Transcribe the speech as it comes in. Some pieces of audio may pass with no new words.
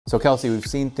So Kelsey, we've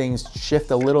seen things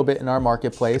shift a little bit in our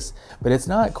marketplace, but it's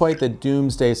not quite the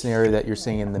doomsday scenario that you're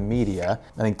seeing in the media.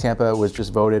 I think Tampa was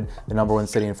just voted the #1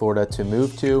 city in Florida to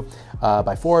move to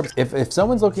by Forbes. If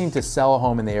someone's looking to sell a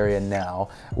home in the area now,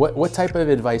 what type of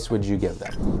advice would you give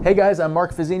them? Hey guys, I'm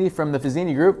Mark Fazzini from the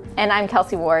Fazzini Group. And I'm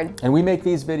Kelsey Ward. And we make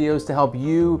these videos to help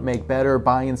you make better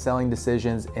buying and selling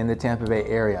decisions in the Tampa Bay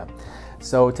area.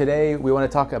 So today we want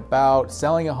to talk about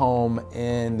selling a home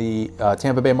in the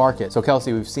Tampa Bay market. So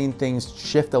Kelsey, we've seen things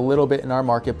shift a little bit in our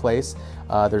marketplace.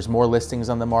 There's more listings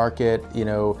on the market. You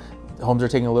know, homes are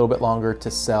taking a little bit longer to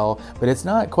sell, but it's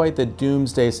not quite the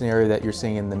doomsday scenario that you're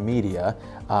seeing in the media.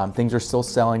 Things are still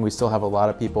selling. We still have a lot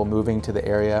of people moving to the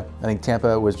area. I think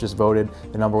Tampa was just voted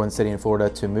the #1 city in Florida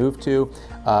to move to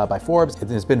by Forbes. It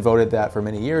has been voted that for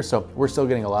many years, so we're still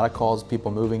getting a lot of calls,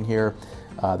 people moving here.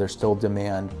 There's still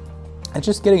demand. It's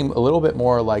just getting a little bit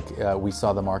more like we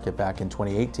saw the market back in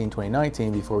 2018,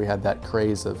 2019, before we had that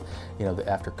craze of,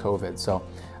 after COVID. So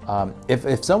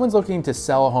if someone's looking to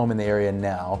sell a home in the area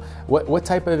now, what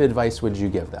type of advice would you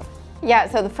give them? Yeah,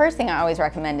 so the first thing I always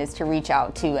recommend is to reach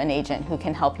out to an agent who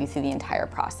can help you through the entire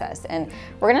process. And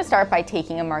we're gonna start by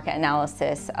taking a market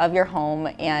analysis of your home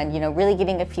and really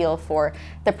getting a feel for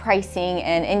the pricing.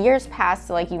 And in years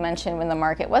past, like you mentioned, when the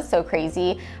market was so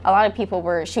crazy, a lot of people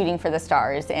were shooting for the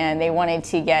stars and they wanted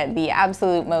to get the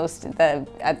absolute most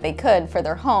that they could for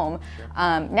their home.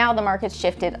 Now the market's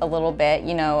shifted a little bit.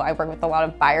 I work with a lot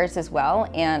of buyers as well,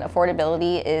 and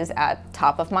affordability is at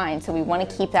top of mind. So we wanna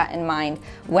keep that in mind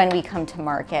when we come to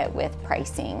market with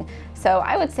pricing. So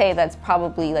I would say that's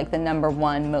probably like the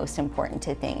 #1 most important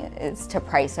thing is to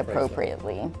price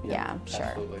appropriately. Yeah, sure.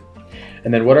 Absolutely.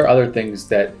 And then what are other things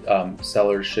that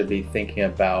sellers should be thinking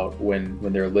about when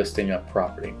they're listing a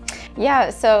property? Yeah,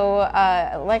 so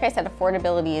like I said,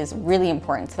 affordability is really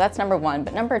important. So that's #1.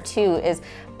 But #2 is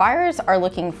buyers are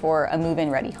looking for a move-in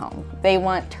ready home. They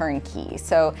want turnkey.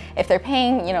 So if they're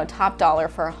paying, top dollar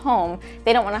for a home,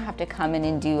 they don't want to have to come in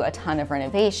and do a ton of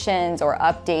renovations or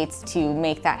updates to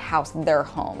make that house their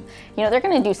home. They're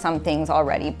going to do some things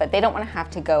already, but they don't want to have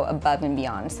to go above and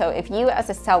beyond. So if you as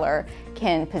a seller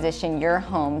can position your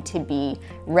home to be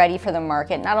ready for the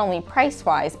market, not only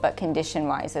price-wise, but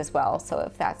condition-wise as well. So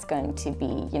if that's going to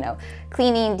be,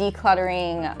 cleaning,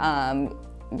 decluttering,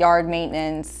 yard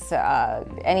maintenance,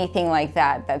 anything like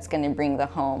that, that's going to bring the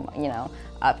home,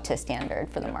 up to standard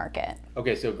for the market.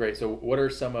 Okay, so great. So what are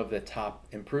some of the top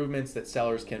improvements that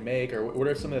sellers can make, or what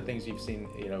are some of the things you've seen,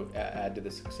 add to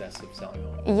the success of selling a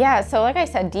home? Yeah, so like I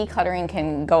said, decluttering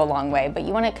can go a long way, but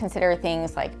you want to consider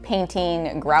things like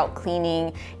painting, grout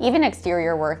cleaning, even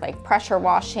exterior work like pressure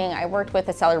washing. I worked with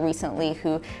a seller recently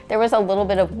who there was a little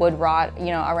bit of wood rot,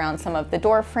 around some of the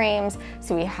door frames,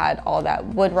 so we had all that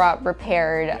wood rot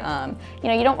repaired.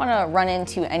 You don't want to run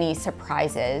into any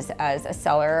surprises as a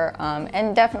seller,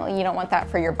 and definitely you don't want that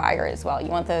for your buyer as well. You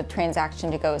want the transaction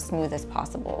to go as smooth as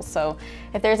possible. So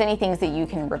if there's any things that you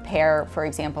can repair, for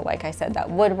example, like I said, that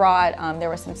wood rot, there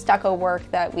was some stucco work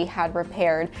that we had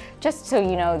repaired, just so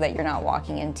you know that you're not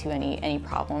walking into any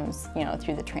problems,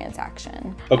 through the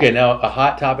transaction. Okay, now a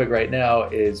hot topic right now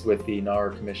is with the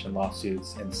NAR commission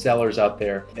lawsuits and sellers out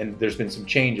there, and there's been some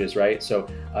changes, right? So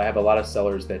I have a lot of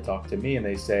sellers that talk to me and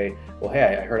they say, well,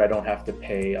 hey, I heard I don't have to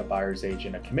pay a buyer's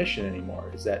agent a commission anymore.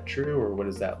 Is that true, or what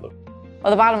does that look like? Well,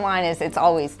 the bottom line is it's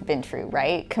always been true,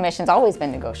 right? Commission's always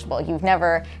been negotiable. You've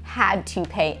never had to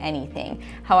pay anything.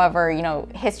 However,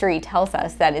 history tells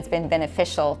us that it's been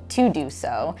beneficial to do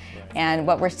so. Right. And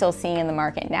what we're still seeing in the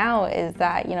market now is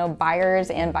that, buyers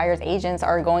and buyers agents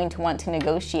are going to want to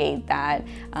negotiate that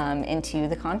into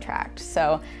the contract.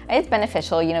 So it's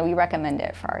beneficial. We recommend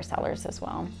it for our sellers as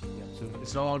well. Yeah, so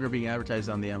it's no longer being advertised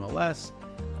on the MLS.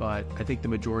 But I think the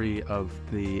majority of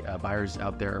the buyers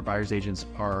out there, or buyers agents,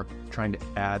 are trying to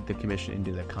add the commission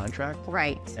into the contract.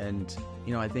 Right. And,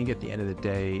 I think at the end of the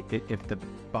day, if the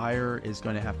buyer is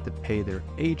going to have to pay their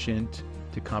agent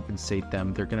to compensate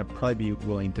them, they're going to probably be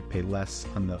willing to pay less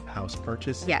on the house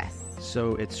purchase. Yes.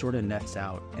 So it sort of nets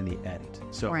out in the end.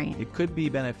 So right. It could be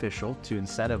beneficial to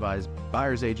incentivize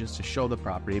buyers agents to show the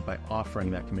property by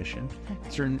offering that commission. Okay.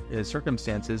 Certain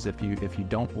circumstances, if you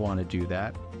don't want to do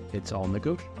that, it's all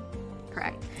negotiable.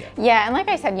 Correct. Yeah, and like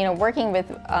I said, working with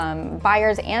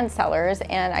buyers and sellers,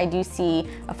 and I do see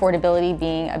affordability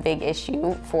being a big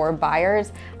issue for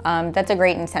buyers. That's a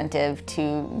great incentive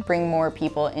to bring more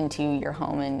people into your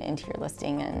home and into your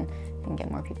listing and get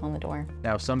more people in the door.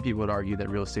 Now, some people would argue that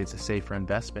real estate's a safer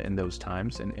investment in those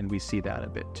times, and we see that a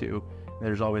bit too.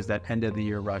 There's always that end of the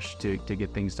year rush to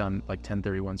get things done, like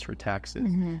 1031s for taxes.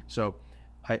 Mm-hmm. So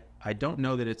I don't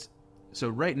know that it's So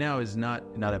right now is not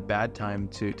a bad time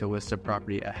to list a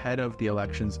property ahead of the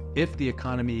elections. If the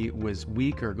economy was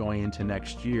weaker going into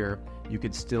next year, you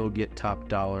could still get top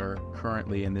dollar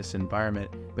currently in this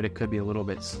environment, but it could be a little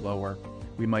bit slower.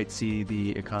 We might see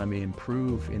the economy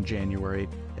improve in January,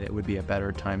 and it would be a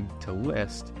better time to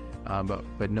list,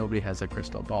 but nobody has a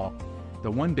crystal ball. The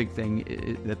one big thing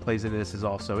that plays into this is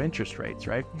also interest rates,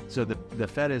 right? So the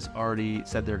Fed has already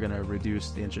said they're going to reduce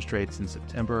the interest rates in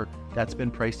September. That's been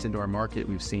priced into our market.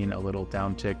 We've seen a little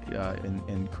downtick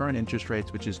in current interest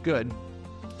rates, which is good.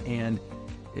 And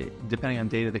depending on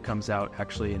data that comes out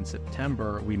actually in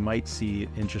September, we might see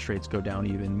interest rates go down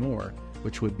even more,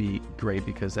 which would be great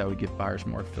because that would give buyers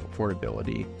more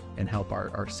affordability and help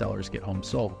our sellers get homes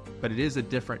sold. But it is a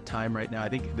different time right now. I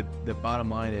think the bottom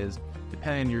line is,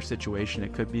 depending on your situation,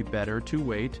 it could be better to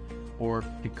wait, or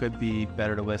it could be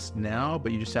better to list now,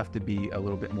 but you just have to be a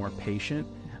little bit more patient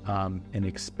and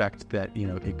expect that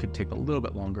it could take a little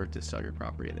bit longer to sell your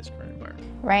property in this current environment.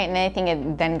 Right, and I think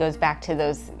it then goes back to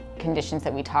those conditions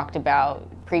that we talked about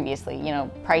previously.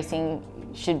 Pricing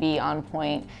should be on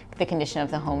point. The condition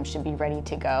of the home should be ready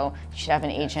to go. You should have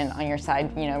an agent on your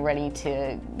side, ready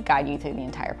to guide you through the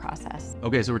entire process.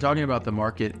 Okay, so we're talking about the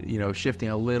market, shifting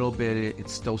a little bit.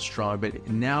 It's still strong, but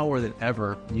now more than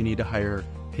ever, you need to hire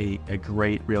a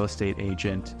great real estate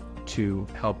agent to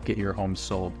help get your home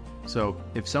sold. So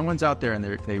if someone's out there and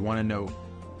they want to know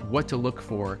what to look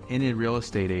for in a real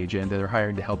estate agent that they're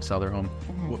hiring to help sell their home,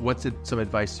 what's some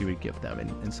advice you would give them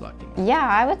in selecting? Yeah,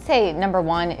 I would say number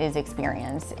one is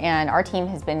experience. And our team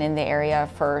has been in the area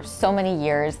for so many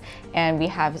years, and we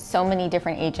have so many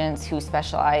different agents who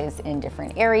specialize in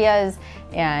different areas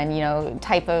and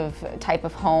type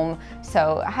of home.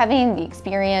 So having the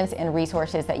experience and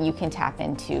resources that you can tap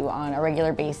into on a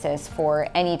regular basis for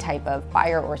any type of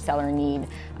buyer or seller need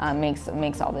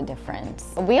makes all the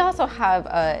difference. We also have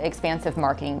an expansive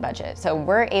marketing budget, so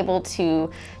we're able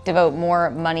to devote more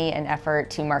money and effort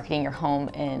to marketing your home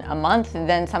in a month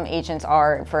than some agents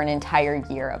are for an entire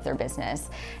year of their business.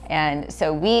 And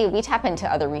so we tap into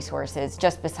other resources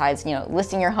just besides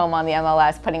listing your home on the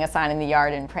MLS, putting a sign in the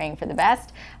yard and praying for the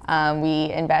best.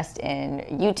 We invest in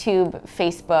YouTube,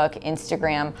 Facebook,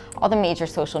 Instagram, all the major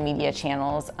social media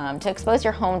channels to expose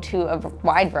your home to a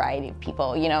wide variety of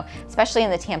people. Especially in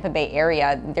the Tampa Bay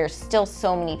area, there's still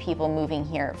so many people moving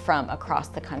here from across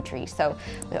the country. So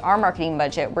with our marketing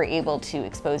budget, we're able to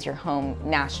expose your home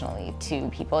nationally to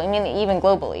people. I mean, even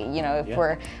globally, if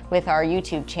we're with our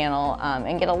YouTube channel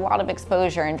and get a lot of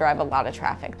exposure and drive a lot of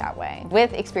traffic that way.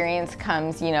 With experience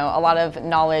comes, a lot of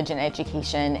knowledge and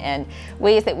education and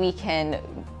ways that we can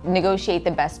negotiate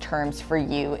the best terms for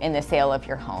you in the sale of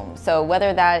your home. So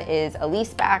whether that is a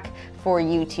lease back for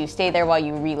you to stay there while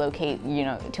you relocate,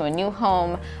 to a new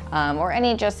home, or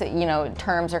any just,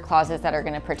 terms or clauses that are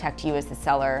going to protect you as the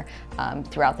seller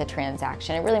throughout the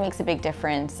transaction. It really makes a big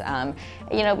difference,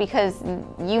 because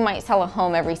you might sell a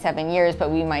home every 7 years,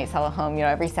 but we might sell a home,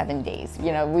 every 7 days.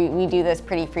 We do this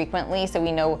pretty frequently, so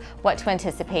we know what to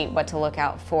anticipate, what to look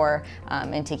out for,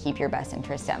 and to keep your best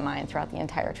interest at mind throughout the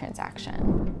entire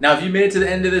transaction. Now, if you made it to the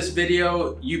end of this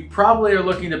video, you probably are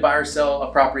looking to buy or sell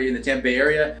a property in the Tampa Bay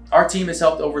area. Our team has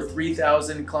helped over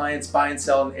 3,000 clients buy and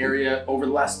sell in the area over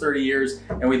the last 30 years,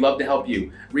 and we'd love to help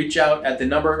you. Reach out at the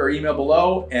number or email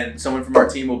below, and someone from our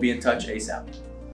team will be in touch ASAP.